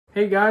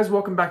Hey guys,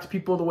 welcome back to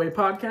People the Way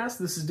podcast.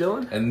 This is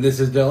Dylan. And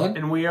this is Dylan.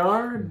 And we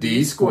are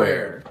D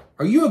Squared.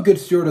 Are you a good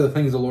steward of the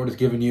things the Lord has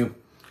given you?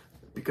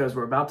 Because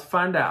we're about to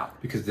find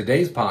out. Because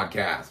today's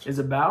podcast is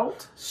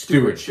about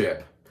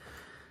stewardship.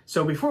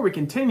 So before we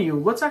continue,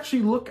 let's hop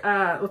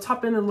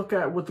in and look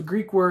at what the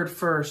Greek word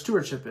for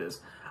stewardship is.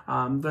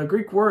 The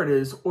Greek word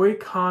is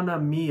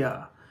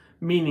oikonomia,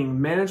 meaning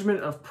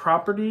management of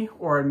property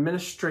or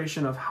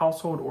administration of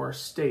household or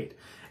estate.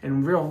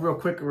 And real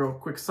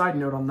quick side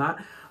note on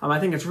that. I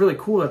think it's really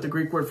cool that the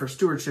Greek word for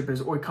stewardship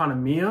is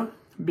oikonomia,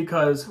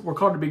 because we're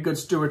called to be good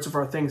stewards of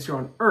our things here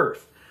on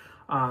earth.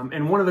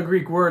 And one of the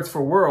Greek words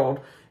for world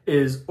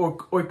is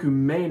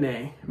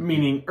oikumene,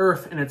 meaning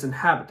earth and its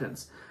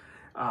inhabitants.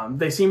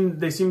 They seem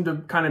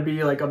to kind of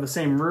be like of the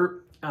same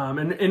root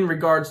in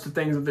regards to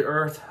things of the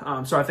earth.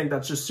 So I think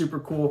that's just super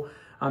cool.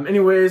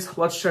 Anyways,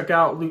 let's check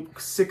out Luke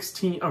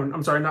 16. Oh,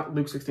 I'm sorry, not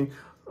Luke 16.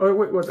 Oh,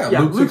 wait, what's that? Yeah,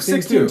 Luke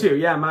 16 too.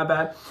 Yeah, my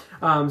bad.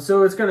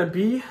 So it's going to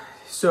be,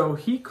 so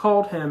he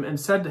called him and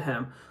said to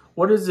him,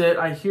 "What is it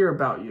I hear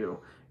about you?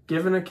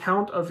 Give an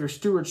account of your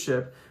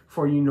stewardship,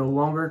 for you no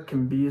longer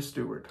can be a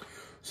steward."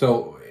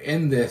 So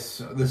in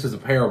this is a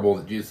parable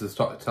that Jesus is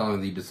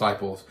telling the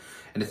disciples.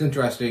 And it's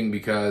interesting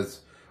because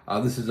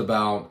this is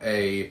about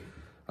a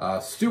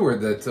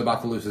steward that's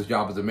about to lose his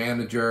job as a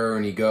manager.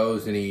 And he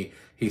goes and he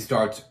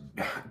starts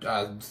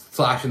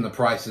slashing the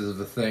prices of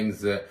the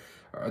things that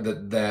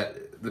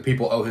the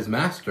people owe his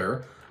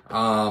master,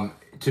 to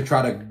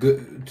try to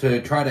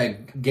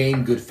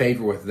gain good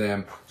favor with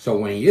them. So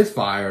when he is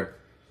fired,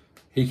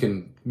 he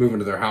can move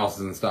into their houses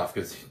and stuff,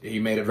 because he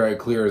made it very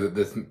clear that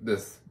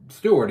this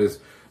steward is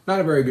not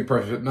a very good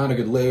person, not a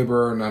good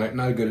laborer, not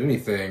a good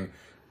anything.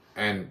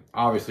 And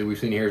obviously we've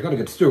seen here he's not a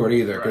good steward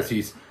either, because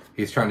right.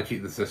 he's trying to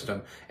cheat the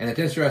system. And it's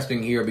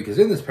interesting here because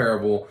in this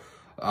parable,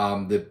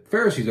 the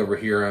Pharisees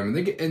overhear him,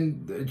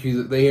 and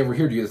they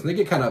overhear Jesus, and they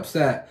get kind of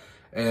upset.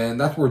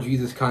 And that's where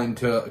Jesus kind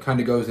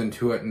of goes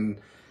into it and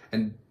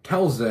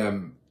tells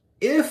them,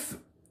 if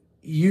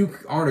you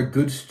aren't a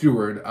good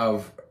steward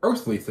of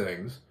earthly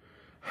things,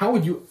 how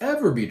would you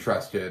ever be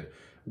trusted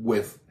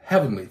with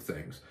heavenly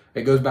things?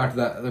 It goes back to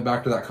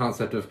that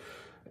concept of,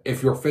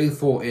 if you're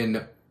faithful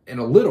in a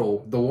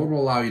little, the Lord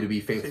will allow you to be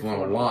faithful in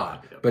a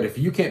lot. Yep. But if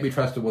you can't be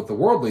trusted with the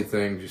worldly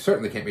things, you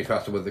certainly can't be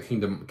trusted with the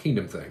kingdom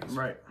things.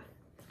 Right.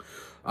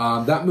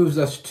 That moves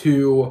us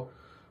to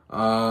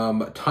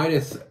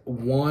Titus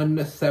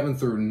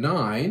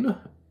 1:7-9,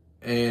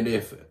 and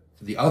if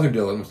the other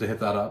Dylan wants to hit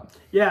that up.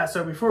 Yeah,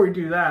 so before we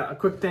do that, a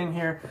quick thing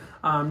here.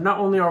 Not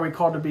only are we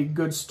called to be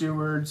good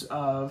stewards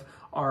of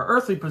our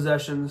earthly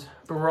possessions,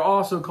 but we're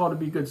also called to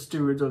be good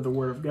stewards of the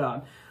Word of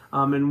God.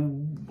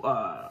 And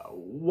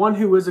one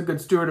who is a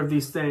good steward of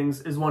these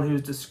things is one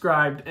who's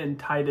described in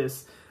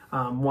Titus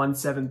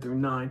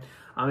 1:7-9.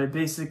 It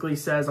basically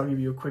says, I'll give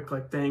you a quick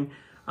thing.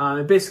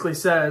 It basically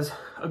says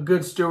a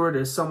good steward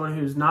is someone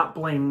who's not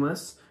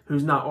blameless,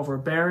 who's not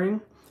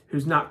overbearing,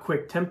 who's not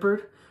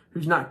quick-tempered,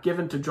 who's not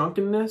given to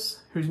drunkenness,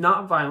 who's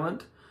not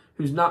violent,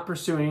 who's not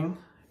pursuing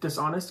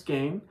dishonest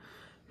gain,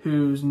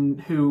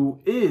 who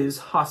is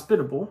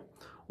hospitable,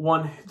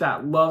 one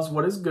that loves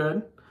what is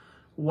good,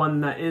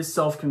 one that is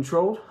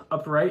self-controlled,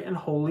 upright, and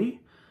holy,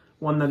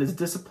 one that is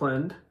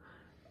disciplined,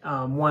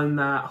 one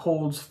that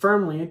holds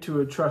firmly to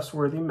a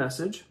trustworthy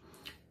message,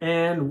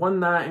 and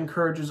one that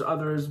encourages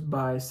others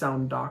by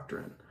sound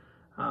doctrine.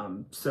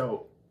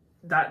 So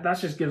that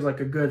just gives a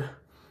good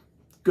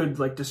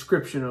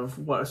description of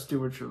what a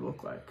steward should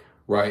look like.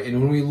 Right,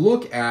 and when we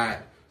look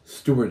at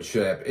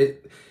stewardship,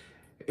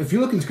 if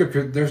you look in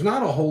Scripture, there's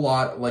not a whole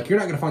lot, you're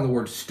not going to find the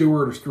word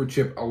steward or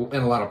stewardship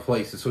in a lot of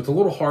places, so it's a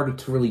little harder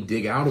to really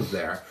dig out of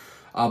there.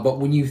 But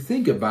when you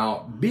think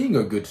about being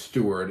a good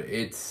steward,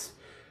 it's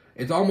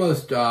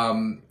almost,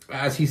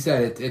 as he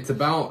said, it's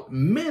about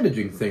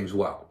managing things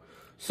well.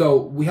 So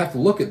we have to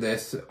look at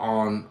this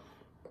on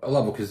a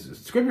level, because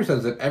Scripture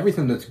says that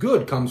everything that's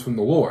good comes from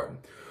the Lord.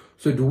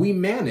 So do we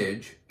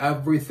manage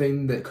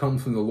everything that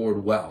comes from the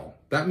Lord well?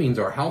 That means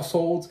our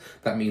households,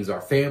 that means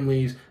our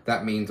families,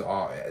 that means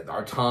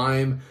our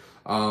time,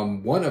 our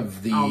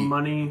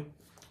money,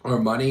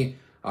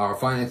 our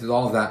finances,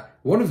 all of that.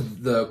 One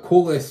of the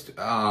coolest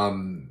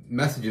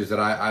messages that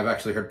I've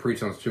actually heard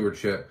preached on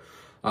stewardship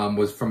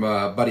was from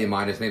a buddy of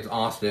mine. His name's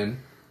Austin.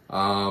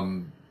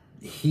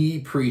 He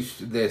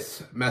preached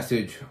this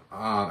message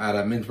at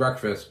a men's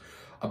breakfast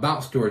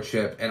about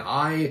stewardship, and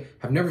I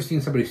have never seen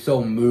somebody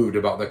so moved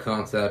about the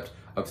concept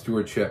of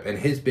stewardship. And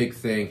his big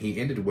thing he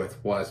ended with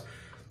was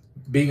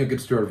being a good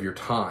steward of your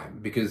time,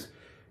 because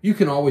you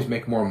can always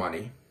make more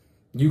money,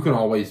 you can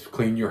always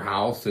clean your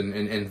house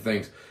and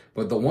things,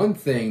 but the one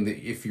thing that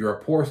if you're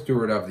a poor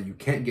steward of that you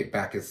can't get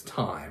back is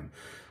time,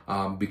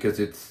 because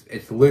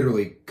it's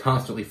literally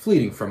constantly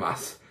fleeting from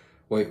us.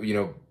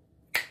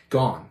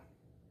 Gone.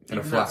 In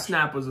a flash. That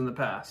snap was in the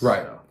past.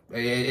 Right. So.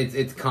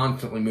 It's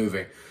constantly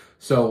moving.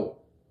 So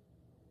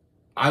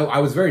I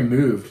was very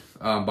moved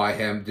by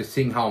him, just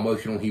seeing how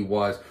emotional he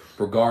was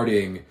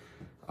regarding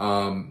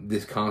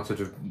this concept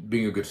of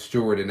being a good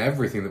steward in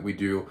everything that we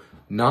do,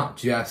 not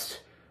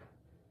just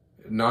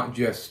not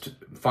just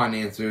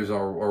finances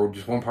or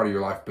just one part of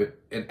your life, but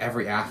in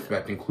every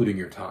aspect, including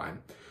your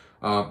time.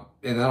 And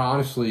that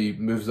honestly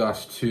moves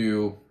us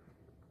to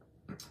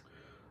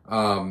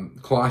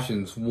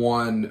Colossians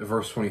 1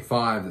 verse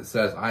 25 that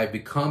says, I have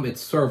become its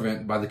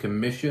servant by the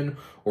commission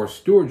or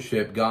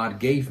stewardship God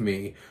gave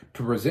me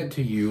to present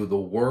to you the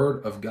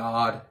word of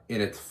God in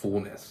its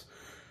fullness.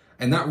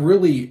 And that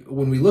really,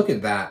 when we look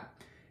at that,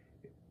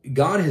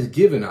 God has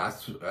given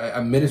us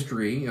a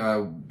ministry,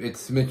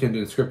 it's mentioned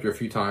in Scripture a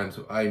few times,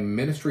 a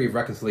ministry of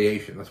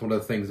reconciliation. That's one of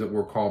the things that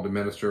we're called to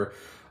minister.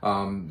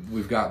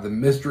 We've got the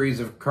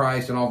mysteries of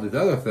Christ and all these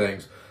other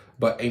things,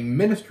 but a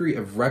ministry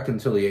of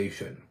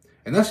reconciliation.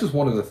 And that's just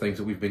one of the things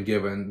that we've been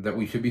given that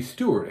we should be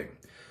stewarding.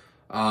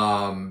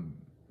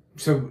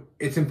 So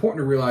it's important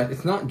to realize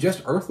it's not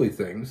just earthly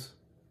things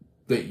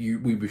that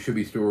we should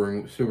be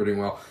stewarding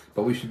well,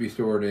 but we should be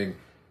stewarding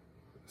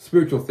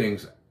spiritual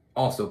things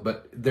also.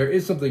 But there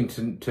is something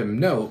to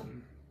note.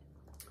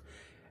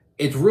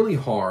 It's really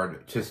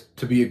hard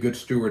to be a good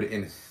steward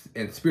in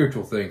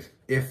spiritual things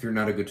if you're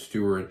not a good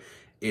steward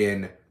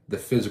in the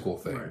physical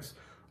things.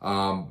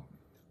 Right.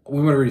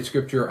 We want to read a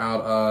scripture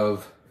out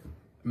of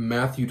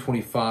Matthew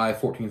 25,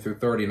 14 through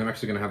 30, and I'm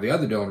actually going to have the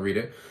other Dylan read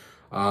it,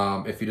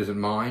 if he doesn't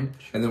mind,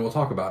 and then we'll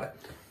talk about it.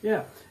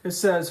 Yeah, it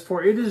says,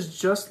 For it is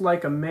just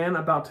like a man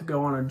about to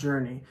go on a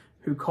journey,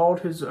 who called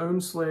his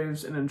own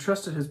slaves and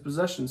entrusted his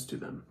possessions to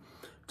them.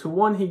 To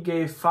one he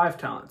gave 5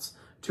 talents,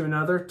 to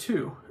another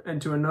 2, and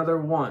to another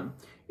 1,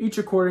 each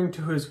according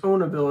to his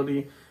own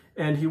ability,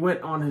 and he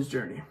went on his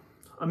journey.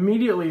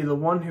 Immediately the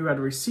one who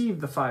had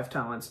received the 5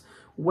 talents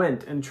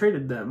went and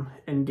traded them,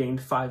 and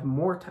gained 5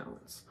 more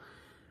talents.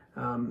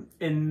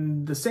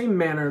 In the same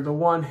manner, the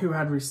one who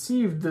had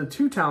received the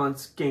 2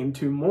 talents gained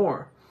 2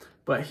 more.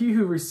 But he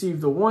who received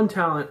the 1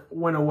 talent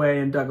went away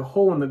and dug a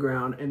hole in the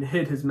ground and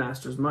hid his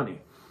master's money.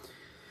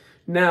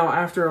 Now,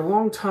 after a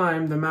long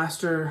time, the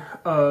master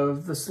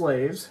of the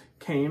slaves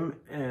came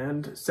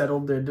and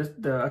settled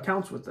the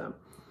accounts with them.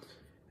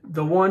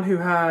 The one who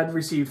had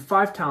received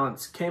 5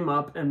 talents came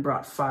up and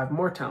brought 5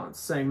 more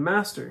talents, saying,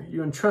 Master,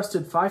 you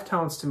entrusted 5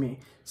 talents to me.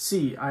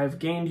 See, I have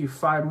gained you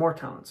 5 more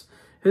talents.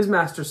 His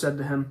master said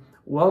to him,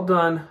 Well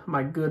done,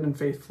 my good and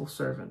faithful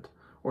servant,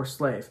 or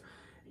slave.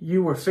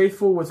 You were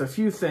faithful with a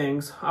few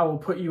things. I will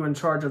put you in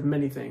charge of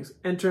many things.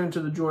 Enter into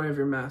the joy of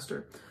your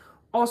master.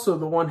 Also,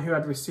 the one who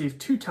had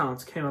received 2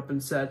 talents came up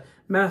and said,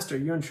 Master,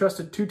 you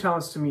entrusted 2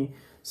 talents to me.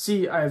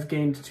 See, I have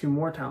gained 2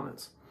 more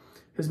talents.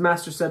 His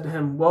master said to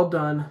him, Well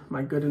done,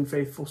 my good and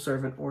faithful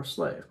servant or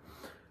slave.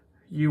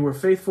 You were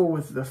faithful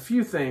with the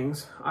few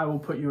things. I will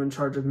put you in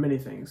charge of many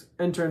things.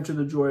 Enter into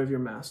the joy of your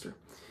master.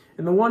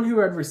 And the one who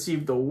had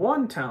received the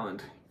 1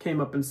 talent came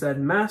up and said,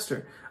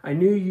 Master, I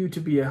knew you to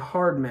be a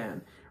hard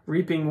man,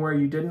 reaping where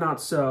you did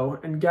not sow,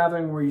 and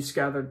gathering where you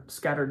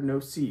scattered no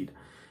seed.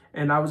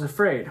 And I was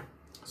afraid.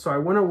 So I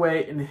went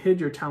away and hid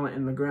your talent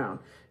in the ground.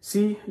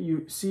 See,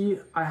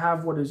 I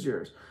have what is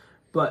yours.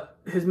 But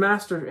his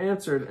master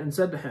answered and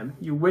said to him,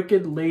 You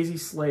wicked, lazy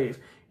slave,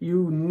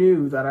 you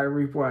knew that I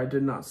reap where I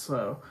did not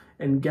sow,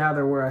 and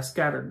gather where I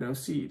scattered no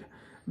seed.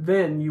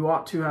 Then you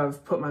ought to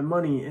have put my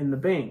money in the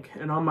bank,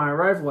 and on my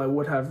arrival I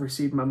would have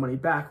received my money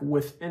back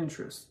with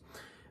interest.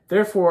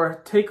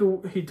 Therefore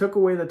he took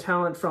away the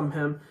talent from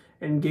him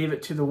and gave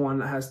it to the one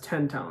that has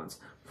 10 talents.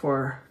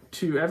 For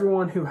to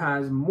everyone who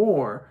has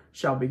more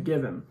shall be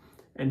given,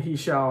 and he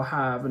shall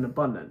have an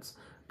abundance.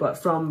 But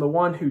from the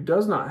one who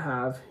does not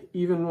have,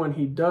 even when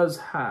he does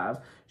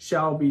have,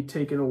 shall be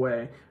taken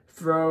away.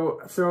 Throw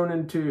out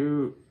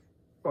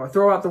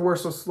the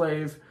worthless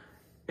slave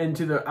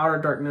into the outer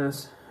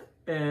darkness.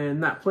 In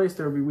that place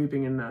there will be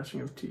weeping and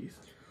gnashing of teeth.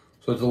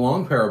 So it's a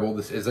long parable.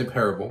 This is a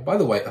parable. By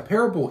the way, a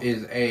parable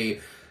is a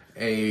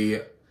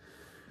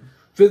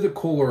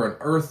physical or an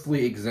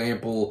earthly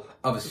example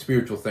of a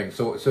spiritual thing.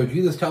 So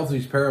Jesus tells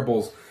these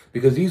parables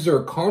because these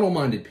are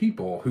carnal-minded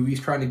people who he's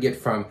trying to get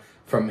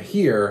from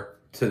here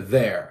to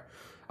there.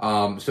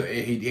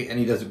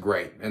 He does it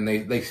great. And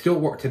they still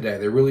work today.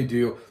 They really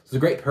do. It's a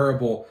great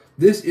parable.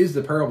 This is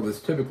the parable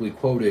that's typically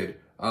quoted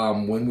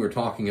when we're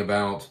talking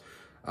about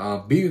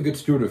being a good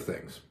steward of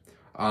things.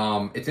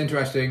 It's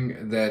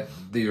interesting that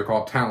these are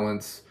called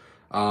talents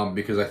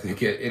because I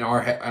think in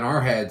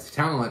our heads,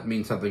 talent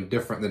means something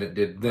different than it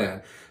did then.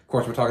 Of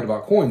course, we're talking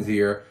about coins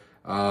here.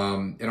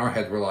 In our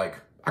heads, we're like,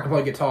 I can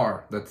play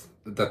guitar. That's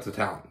a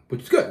talent,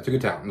 which is good. It's a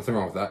good talent. Nothing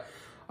wrong with that.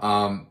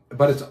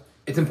 But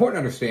it's important to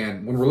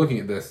understand when we're looking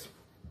at this,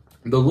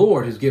 the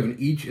Lord has given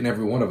each and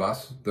every one of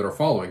us that are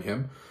following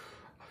him,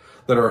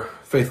 that are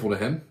faithful to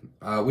him,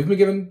 we've been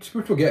given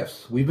spiritual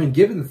gifts. We've been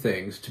given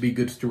things to be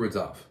good stewards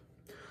of.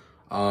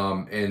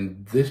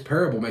 And this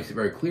parable makes it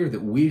very clear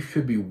that we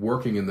should be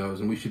working in those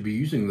and we should be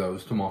using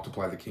those to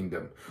multiply the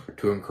kingdom,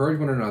 to encourage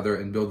one another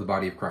and build the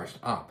body of Christ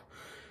up.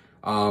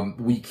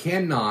 We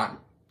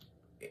cannot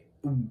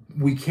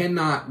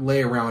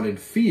lay around in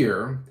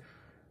fear,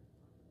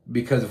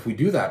 because if we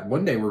do that,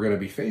 one day we're going to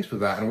be faced with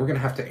that and we're going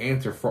to have to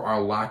answer for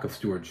our lack of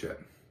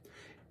stewardship.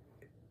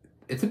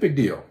 It's a big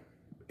deal.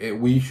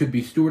 We should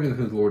be stewarding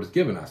who the Lord has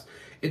given us.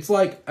 It's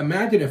like,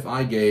 imagine if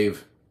I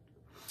gave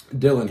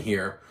Dylan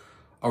here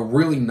a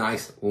really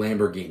nice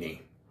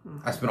Lamborghini.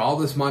 I spent all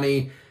this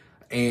money,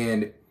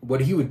 and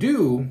what he would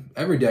do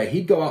every day,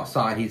 he'd go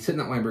outside, he'd sit in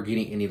that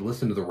Lamborghini, and he'd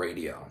listen to the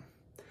radio.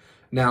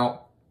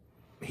 Now,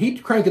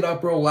 he'd crank it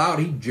up real loud,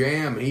 he'd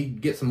jam,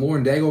 he'd get some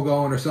Lauren Daigle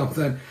going or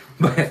something,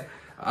 but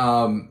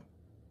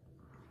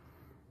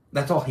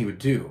that's all he would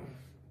do.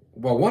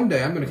 Well, one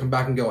day I'm going to come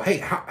back and go, hey,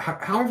 how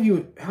have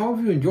you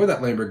enjoyed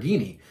that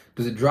Lamborghini?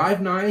 Does it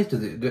drive nice?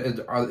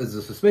 Is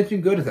the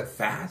suspension good? Is it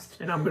fast?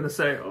 And I'm going to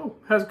say, oh,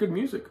 it has good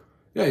music.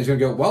 Yeah, he's going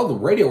to go, well, the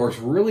radio works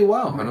really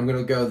well. And I'm going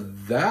to go,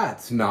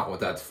 that's not what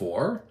that's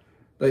for.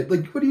 Like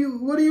what do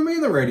you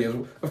mean the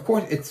radio? Of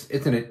course,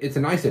 it's a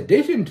nice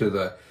addition to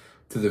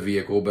the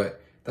vehicle,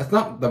 but that's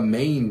not the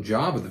main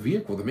job of the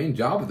vehicle. The main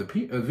job of the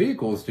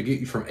vehicle is to get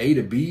you from A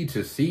to B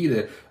to C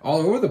to all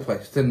over the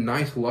place. It's a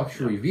nice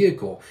luxury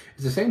vehicle.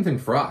 It's the same thing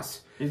for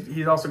us.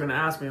 He's also going to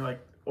ask me, like,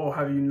 oh,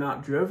 have you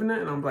not driven it?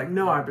 And I'm like,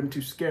 no, I've been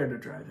too scared to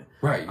drive it.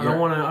 Right. I don't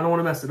want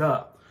to mess it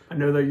up. I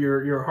know that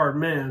you're a hard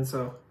man,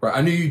 so. Right.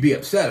 I knew you'd be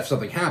upset if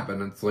something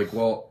happened. It's like,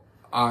 well,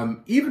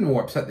 I'm even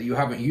more upset that you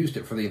haven't used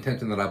it for the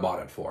intention that I bought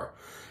it for.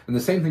 And the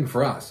same thing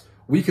for us.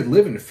 We could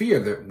live in fear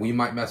that we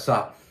might mess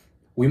up.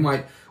 We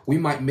might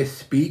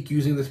misspeak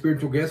using the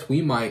spiritual gifts.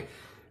 We might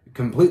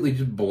completely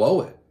just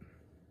blow it.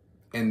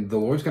 And the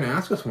Lord's going to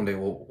ask us one day,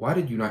 well, why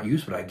did you not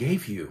use what I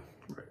gave you?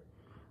 Right.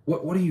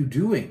 What are you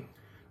doing?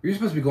 You're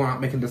supposed to be going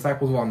out making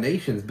disciples of all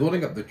nations,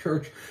 building up the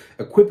church,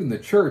 equipping the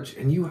church,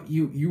 and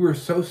you were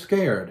so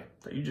scared.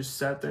 That you just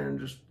sat there and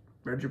just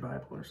read your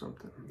Bible or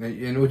something.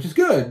 And which is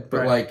good,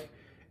 but right. like,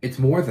 it's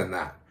more than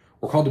that.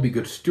 We're called to be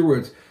good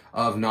stewards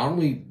of not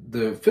only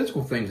the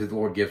physical things that the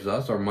Lord gives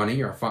us, our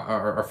money,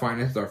 our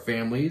finances, our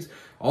families,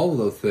 all of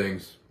those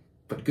things,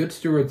 but good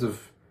stewards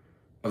of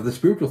the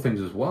spiritual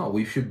things as well.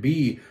 We should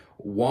be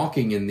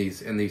walking in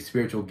these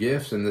spiritual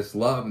gifts and this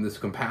love and this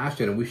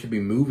compassion, and we should be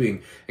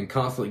moving and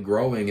constantly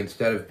growing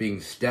instead of being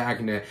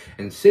stagnant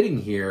and sitting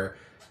here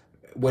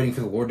waiting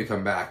for the Lord to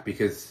come back,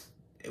 because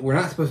we're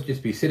not supposed to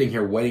just be sitting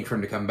here waiting for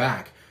him to come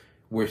back.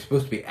 We're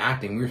supposed to be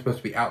acting. We're supposed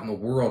to be out in the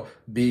world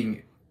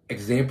being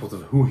examples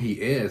of who he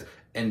is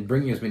and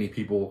bringing as many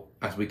people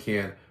as we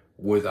can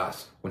with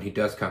us when he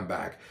does come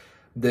back.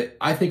 That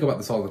I think about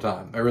this all the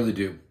time. I really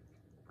do.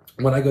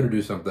 When I go to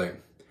do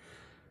something,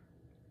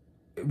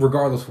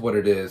 regardless of what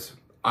it is,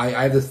 I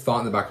have this thought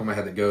in the back of my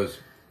head that goes,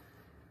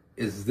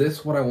 is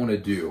this what I want to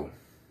do?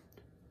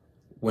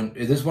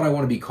 Is this what I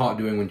want to be caught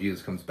doing when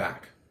Jesus comes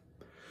back?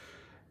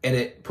 And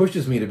it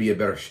pushes me to be a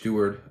better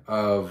steward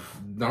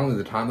of not only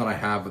the time that I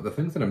have, but the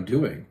things that I'm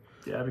doing.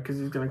 Yeah, because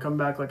he's going to come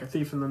back like a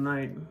thief in the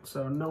night,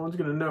 so no one's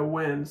going to know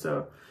when.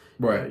 So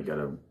right. You got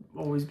to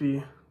always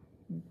be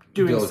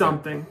doing diligent.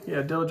 Something.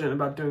 Yeah, diligent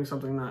about doing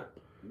something that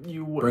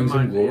you wouldn't brings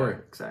mind. him glory.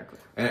 Yeah, exactly.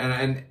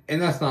 And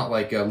that's not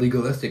like a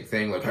legalistic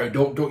thing. Like, hey,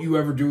 don't you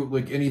ever do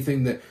like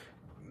anything that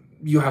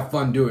you have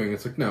fun doing.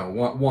 It's like, no.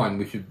 One,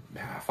 we should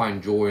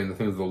find joy in the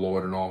things of the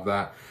Lord and all of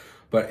that.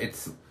 But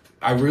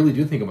I really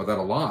do think about that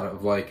a lot.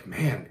 Of like,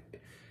 man,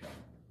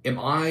 am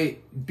I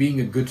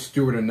being a good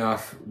steward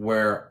enough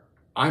where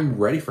I'm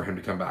ready for him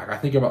to come back? I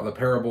think about the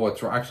parable.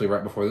 It's actually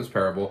right before this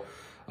parable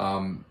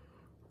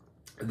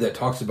that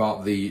talks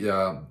about I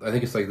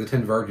think it's like the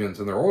 10 virgins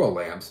and their oil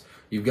lamps.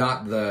 You've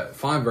got the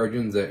 5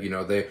 virgins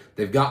that,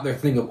 they've got their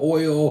thing of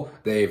oil,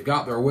 they've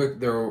got their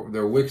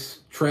wicks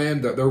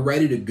trimmed, they're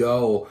ready to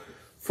go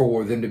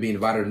for them to be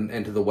invited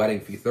into the wedding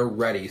feast. They're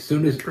ready.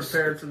 Soon as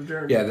prepared for the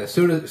journey. Yeah, as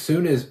soon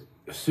as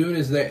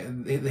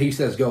he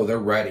says go, they're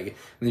ready.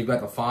 And you've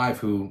got the 5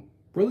 who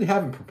really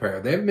haven't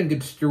prepared. They haven't been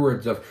good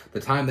stewards of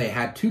the time they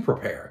had to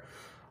prepare.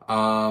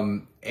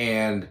 And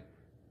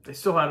they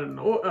still had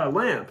a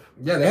lamp.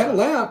 Yeah, they had a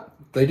lamp.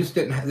 They just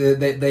didn't. They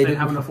didn't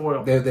have enough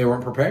oil. They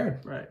weren't prepared.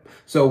 Right.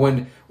 So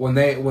when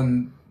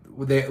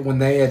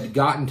they had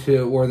gotten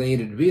to where they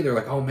needed to be, they're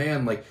like, "Oh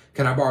man, like,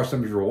 can I borrow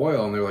some of your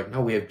oil?" And they're like,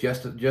 "No, we have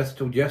just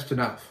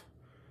enough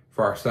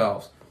for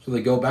ourselves." So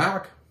they go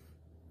back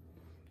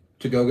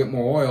to go get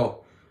more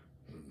oil.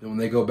 And when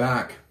they go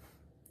back,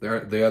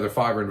 the other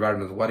 5 are invited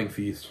to the wedding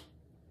feast.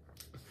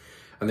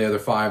 And the other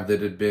 5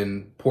 that had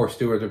been poor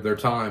stewards of their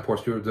time, poor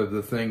stewards of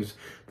the things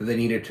that they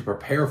needed to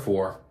prepare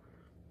for,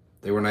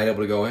 they were not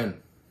able to go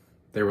in.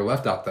 They were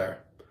left out there.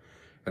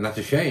 And that's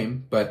a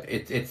shame, but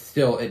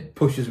it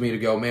pushes me to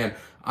go, man,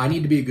 I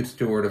need to be a good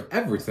steward of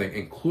everything,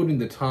 including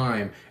the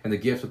time and the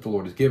gifts that the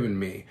Lord has given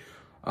me.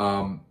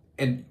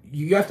 And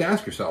you have to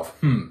ask yourself,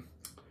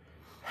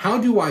 how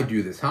do I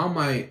do this? How am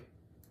I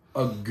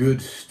a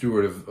good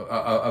steward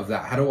of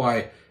that? How do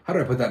I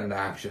put that into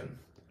action?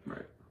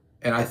 Right.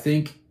 And I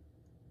think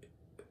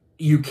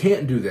you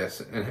can't do this,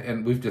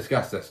 and we've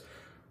discussed this.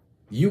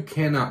 You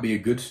cannot be a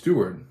good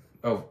steward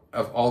of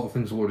all the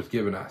things the Lord has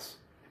given us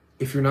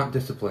if you're not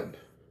disciplined.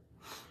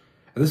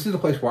 And this is the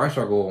place where I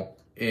struggle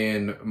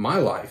in my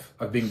life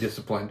of being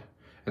disciplined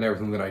in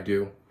everything that I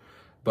do.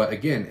 But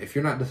again, if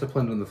you're not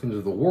disciplined in the things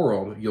of the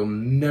world, you'll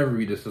never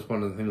be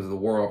disciplined in the things of the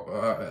world,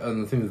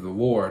 in the things of the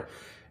Lord.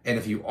 And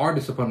if you are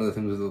disciplined in the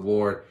things of the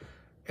Lord,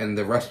 and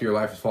the rest of your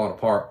life is falling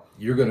apart,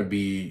 you're going to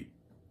be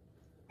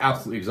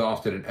absolutely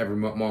exhausted in every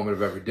moment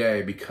of every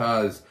day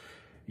because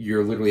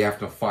you're literally having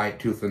to fight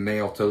tooth and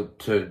nail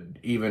to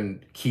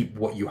even keep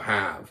what you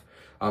have.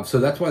 So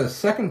that's why the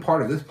second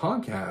part of this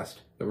podcast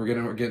that we're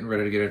getting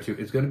ready to get into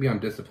is going to be on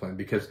discipline,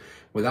 because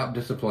without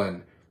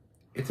discipline,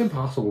 it's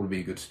impossible to be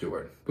a good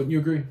steward. Wouldn't you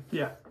agree?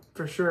 Yeah,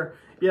 for sure.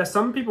 Yeah,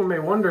 some people may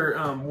wonder,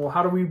 well,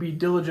 how do we be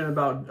diligent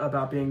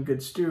about being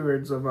good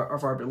stewards of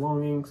our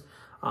belongings,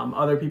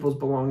 other people's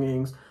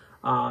belongings,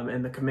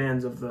 and the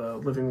commands of the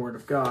living Word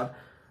of God?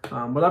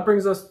 Well, that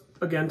brings us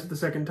again to the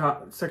second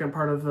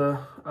part of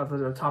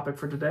the topic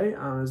for today,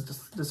 is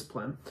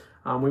discipline.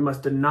 We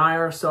must deny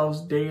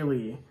ourselves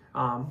daily,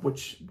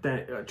 which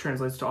then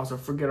translates to also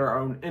forget our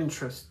own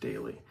interests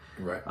daily.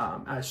 Right.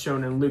 As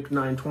shown in Luke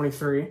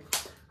 9:23.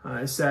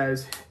 It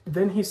says,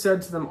 "Then he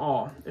said to them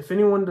all, if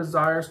anyone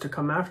desires to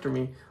come after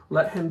me,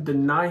 let him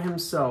deny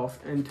himself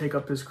and take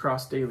up his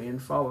cross daily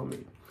and follow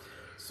me."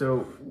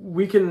 So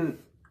we can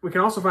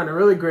also find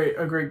a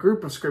great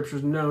group of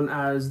scriptures known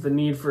as the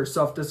need for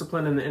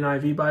self-discipline in the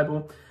NIV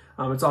Bible.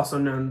 It's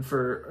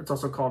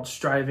also called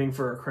striving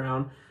for a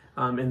crown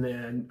in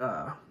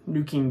the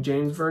New King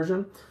James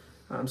Version.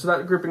 So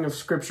that grouping of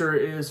scripture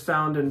is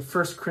found in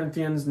 1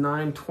 Corinthians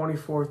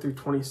 9:24 through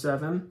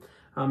 27.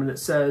 And it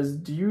says,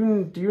 do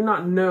you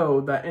not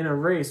know that in a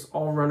race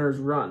all runners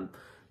run,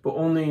 but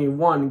only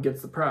one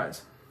gets the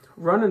prize?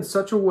 Run in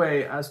such a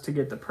way as to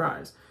get the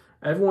prize.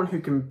 Everyone who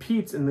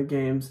competes in the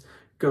games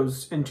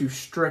goes into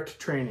strict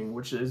training,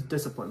 which is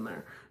discipline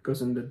there,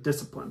 goes into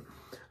discipline.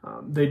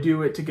 They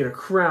do it to get a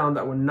crown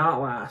that will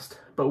not last,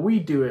 but we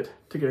do it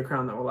to get a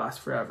crown that will last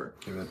forever.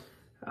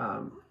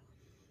 Amen.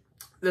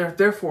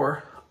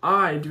 Therefore,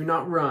 I do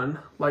not run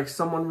like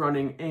someone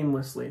running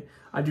aimlessly.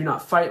 I do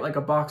not fight like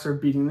a boxer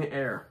beating the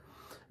air.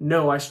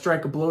 No, I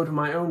strike a blow to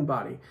my own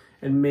body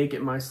and make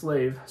it my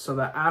slave, so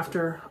that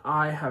after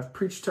I have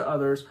preached to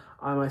others,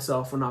 I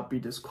myself will not be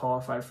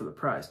disqualified for the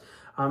prize.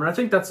 And I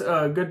think that's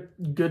a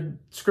good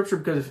scripture,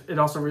 because it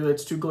also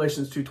relates to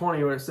Galatians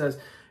 2:20, where it says,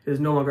 "It is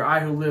no longer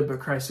I who live,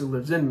 but Christ who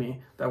lives in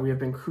me, that we have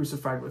been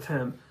crucified with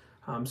him."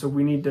 So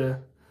we need to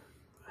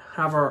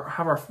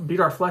beat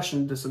our flesh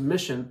into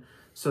submission,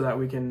 so that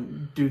we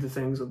can do the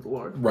things of the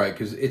Lord. Right,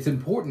 because it's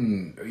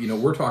important,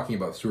 we're talking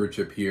about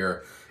stewardship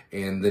here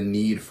and the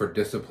need for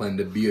discipline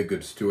to be a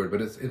good steward,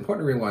 but it's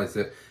important to realize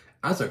that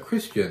as a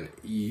Christian,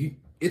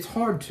 it's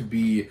hard to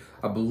be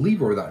a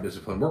believer without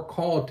discipline. We're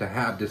called to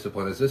have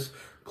discipline, as this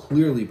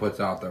clearly puts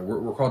out there.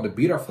 We're called to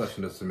beat our flesh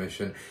into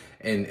submission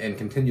and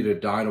continue to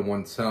die to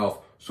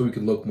oneself so we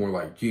can look more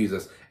like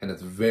Jesus, and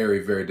it's very,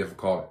 very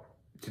difficult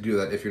to do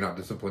that if you're not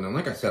disciplined. And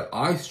like I said,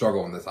 I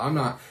struggle in this. I'm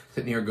not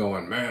sitting here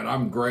going, man,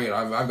 I'm great,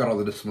 I've got all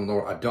the discipline,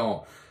 Lord. I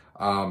don't.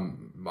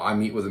 I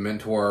meet with a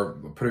mentor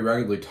pretty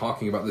regularly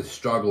talking about this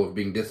struggle of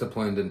being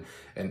disciplined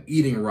and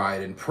eating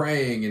right and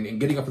praying and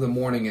getting up in the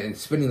morning and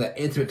spending that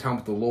intimate time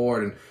with the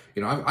Lord.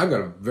 And I've got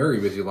a very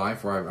busy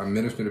life where I'm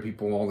ministering to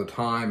people all the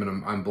time,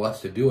 and I'm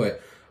blessed to do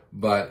it,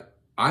 but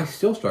I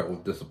still struggle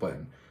with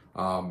discipline.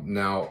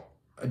 Now,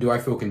 do I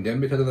feel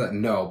condemned because of that?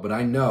 No, but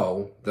I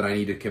know that I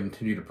need to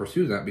continue to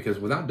pursue that, because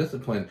without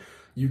discipline,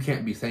 you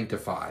can't be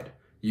sanctified.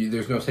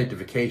 There's no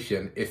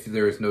sanctification if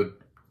there is no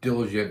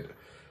diligent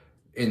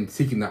in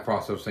seeking that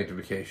process of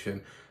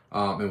sanctification.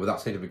 And without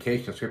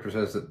sanctification, Scripture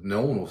says that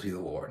no one will see the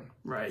Lord.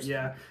 Right,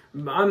 yeah.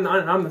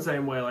 I'm the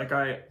same way. Like,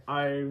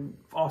 I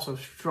also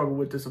struggle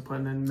with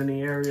discipline in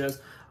many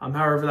areas.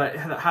 However, that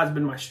has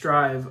been my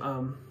strive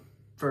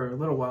for a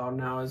little while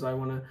now, as I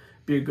want to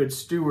be a good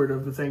steward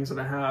of the things that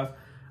I have.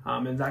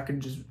 And that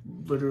could just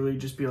literally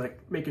just be like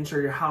making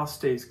sure your house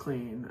stays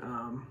clean,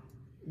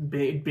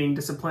 being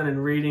disciplined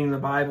and reading the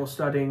Bible,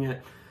 studying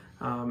it,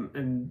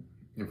 and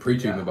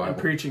preaching the Bible. And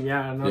preaching,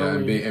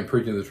 and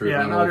preaching the truth.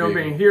 Yeah, not only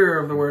being a hearer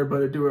of the word,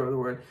 but a doer of the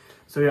word.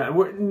 So yeah,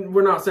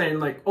 we're not saying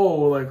like,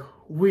 oh, like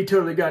we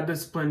totally got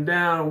discipline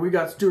down, we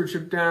got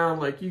stewardship down,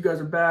 like you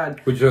guys are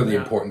bad. We just know the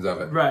importance of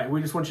it. Right.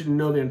 We just want you to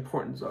know the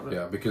importance of it.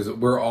 Yeah, because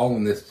we're all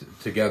in this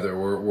together.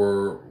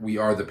 We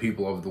are the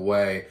people of the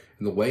way,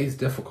 and the way is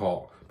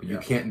difficult. But you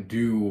can't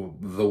do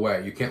the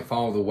way. You can't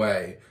follow the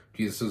way.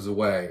 Jesus is the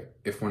way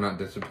if we're not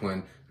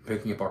disciplined,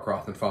 picking up our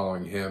cross and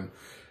following him.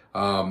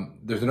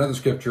 There's another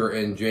scripture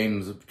in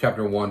James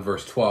chapter 1,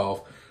 verse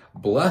 12.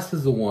 Blessed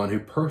is the one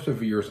who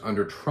perseveres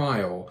under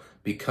trial,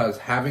 because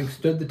having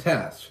stood the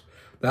test,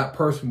 that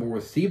person will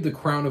receive the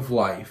crown of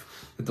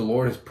life that the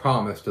Lord has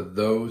promised to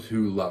those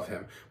who love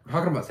him. We're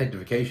talking about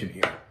sanctification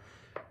here.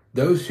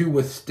 Those who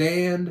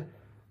withstand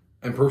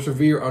and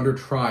persevere under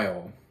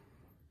trial,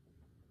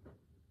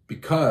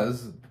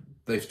 because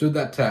they stood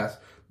that test,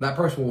 that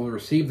person will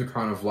receive the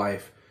crown of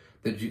life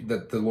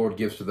that the Lord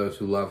gives to those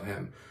who love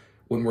him.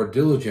 When we're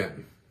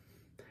diligent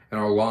in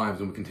our lives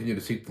and we continue to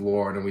seek the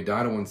Lord and we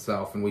die to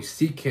oneself and we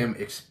seek him,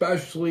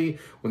 especially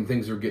when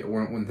things are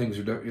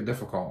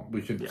difficult,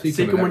 we should seek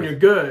him when you're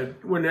good,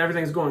 when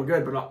everything's going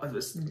good, but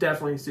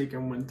definitely seek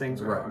him when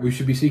things are hard. We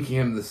should be seeking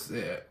him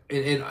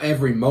in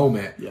every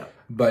moment. Yeah.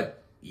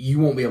 But you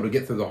won't be able to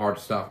get through the hard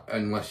stuff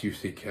unless you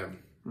seek him.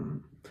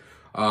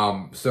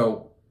 Mm-hmm.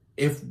 So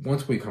if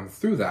once we come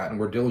through that and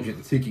we're diligent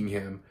in seeking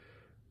him,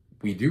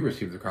 we do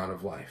receive the crown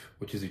of life,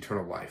 which is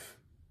eternal life,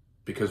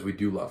 because we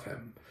do love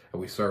him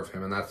and we serve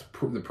him. And that's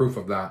the proof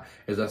of that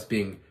is us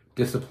being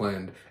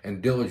disciplined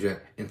and diligent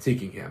in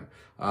seeking him.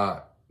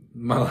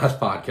 My last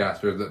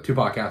podcast, or the 2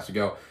 podcasts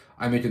ago,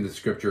 I mentioned the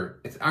scripture.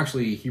 It's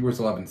actually Hebrews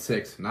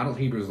 11:6, not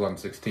Hebrews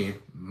 11:16.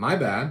 My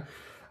bad.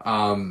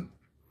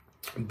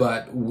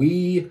 But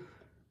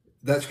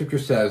that scripture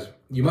says,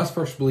 you must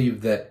first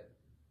believe that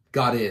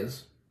God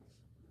is,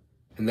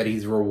 and that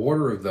he's a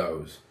rewarder of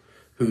those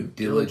who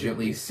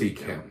diligently seek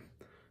him.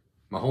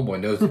 My homeboy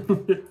knows it.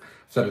 I've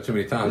said it too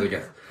many times, I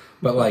guess.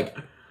 But like,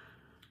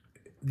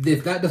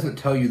 if that doesn't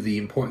tell you the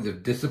importance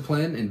of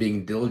discipline and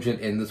being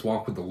diligent in this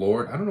walk with the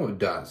Lord, I don't know what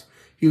does.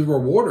 He's a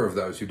rewarder of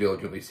those who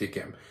diligently seek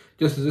him.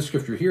 Just as this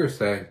scripture here is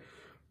saying,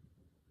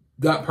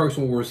 that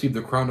person will receive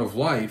the crown of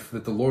life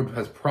that the Lord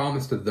has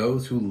promised to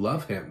those who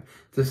love him.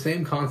 It's the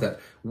same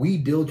concept. We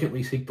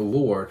diligently seek the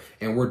Lord,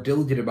 and we're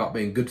diligent about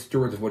being good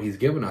stewards of what he's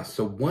given us.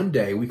 So one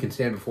day we can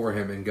stand before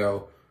him and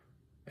go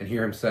and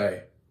hear him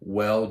say,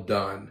 well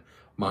done,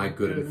 my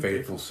good and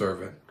faithful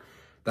servant.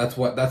 That's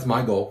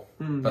my goal.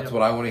 That's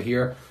what I want to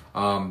hear.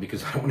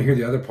 Because I don't want to hear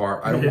the other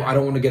part. I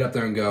don't want to get up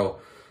there and go,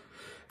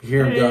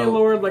 hear him go, hey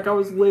Lord, like I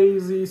was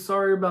lazy,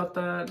 sorry about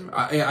that.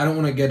 I don't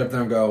want to get up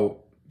there and go,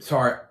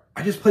 sorry,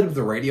 I just played with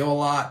the radio a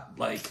lot.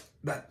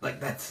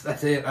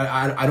 That's it.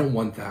 I don't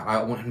want that.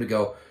 I want him to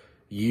go,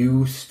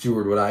 you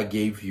steward what I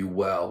gave you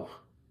well.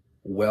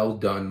 Well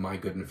done, my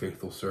good and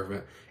faithful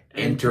servant.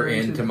 Enter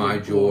into my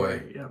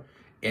joy. Yep.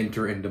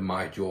 Enter into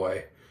my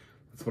joy.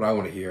 That's what I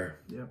want to hear.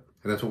 Yep.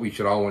 And that's what we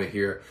should all want to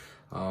hear.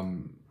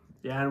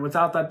 Yeah, and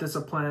without that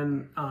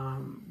discipline,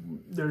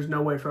 there's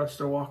no way for us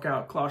to walk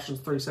out Colossians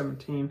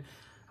 3:17,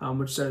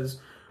 which says,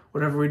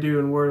 whatever we do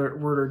in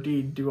word or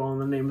deed, do all in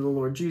the name of the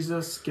Lord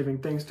Jesus, giving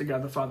thanks to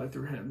God the Father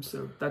through him.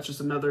 So that's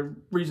just another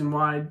reason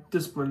why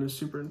discipline is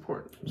super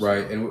important.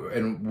 Right,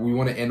 and we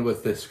want to end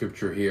with this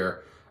scripture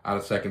here out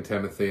of 2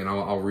 Timothy, and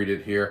I'll read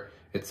it here.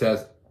 It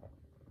says,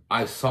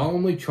 I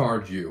solemnly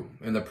charge you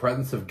in the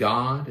presence of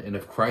God and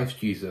of Christ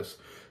Jesus,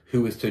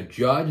 who is to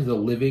judge the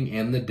living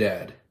and the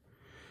dead,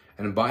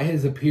 and by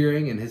his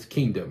appearing in his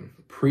kingdom,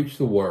 preach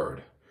the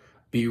word.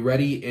 Be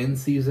ready in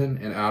season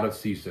and out of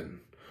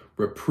season.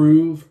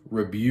 Reprove,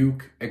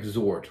 rebuke,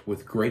 exhort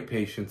with great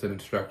patience and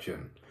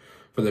instruction.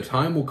 For the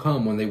time will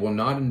come when they will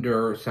not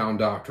endure sound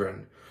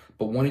doctrine,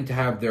 but wanting to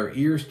have their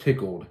ears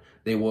tickled,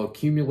 they will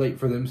accumulate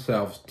for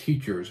themselves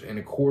teachers in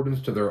accordance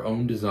to their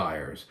own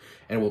desires,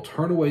 and will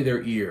turn away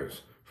their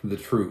ears from the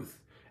truth,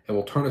 and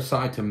will turn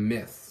aside to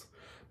myths.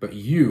 But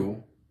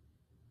you,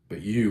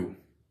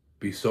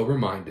 be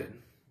sober-minded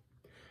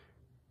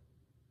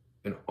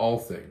in all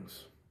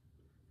things,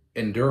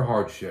 endure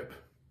hardship,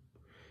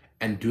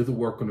 and do the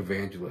work of an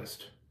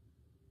evangelist,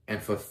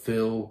 and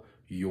fulfill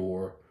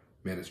your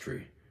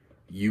ministry.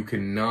 You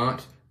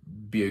cannot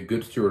be a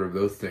good steward of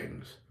those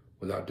things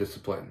without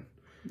discipline,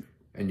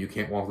 and you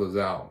can't walk those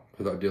out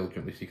without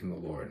diligently seeking the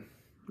Lord.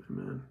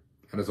 Amen.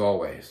 And as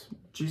always,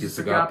 Jesus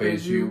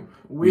agapes you,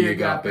 we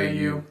agape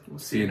you. We'll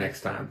see you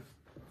next time.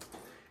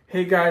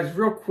 Hey guys,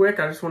 real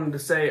quick, I just wanted to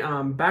say,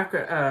 back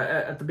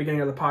at the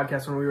beginning of the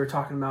podcast when we were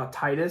talking about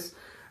Titus,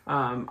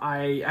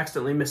 I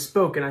accidentally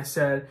misspoke and I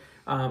said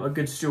a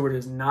good steward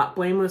is not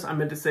blameless. I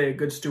meant to say a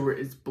good steward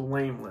is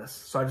blameless.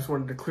 So I just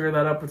wanted to clear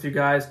that up with you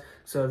guys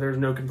so there's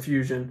no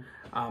confusion.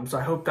 So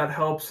I hope that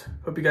helps.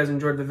 Hope you guys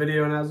enjoyed the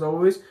video, and as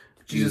always,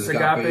 Jesus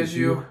agapes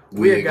you,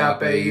 we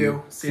agape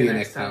you. See you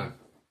next time.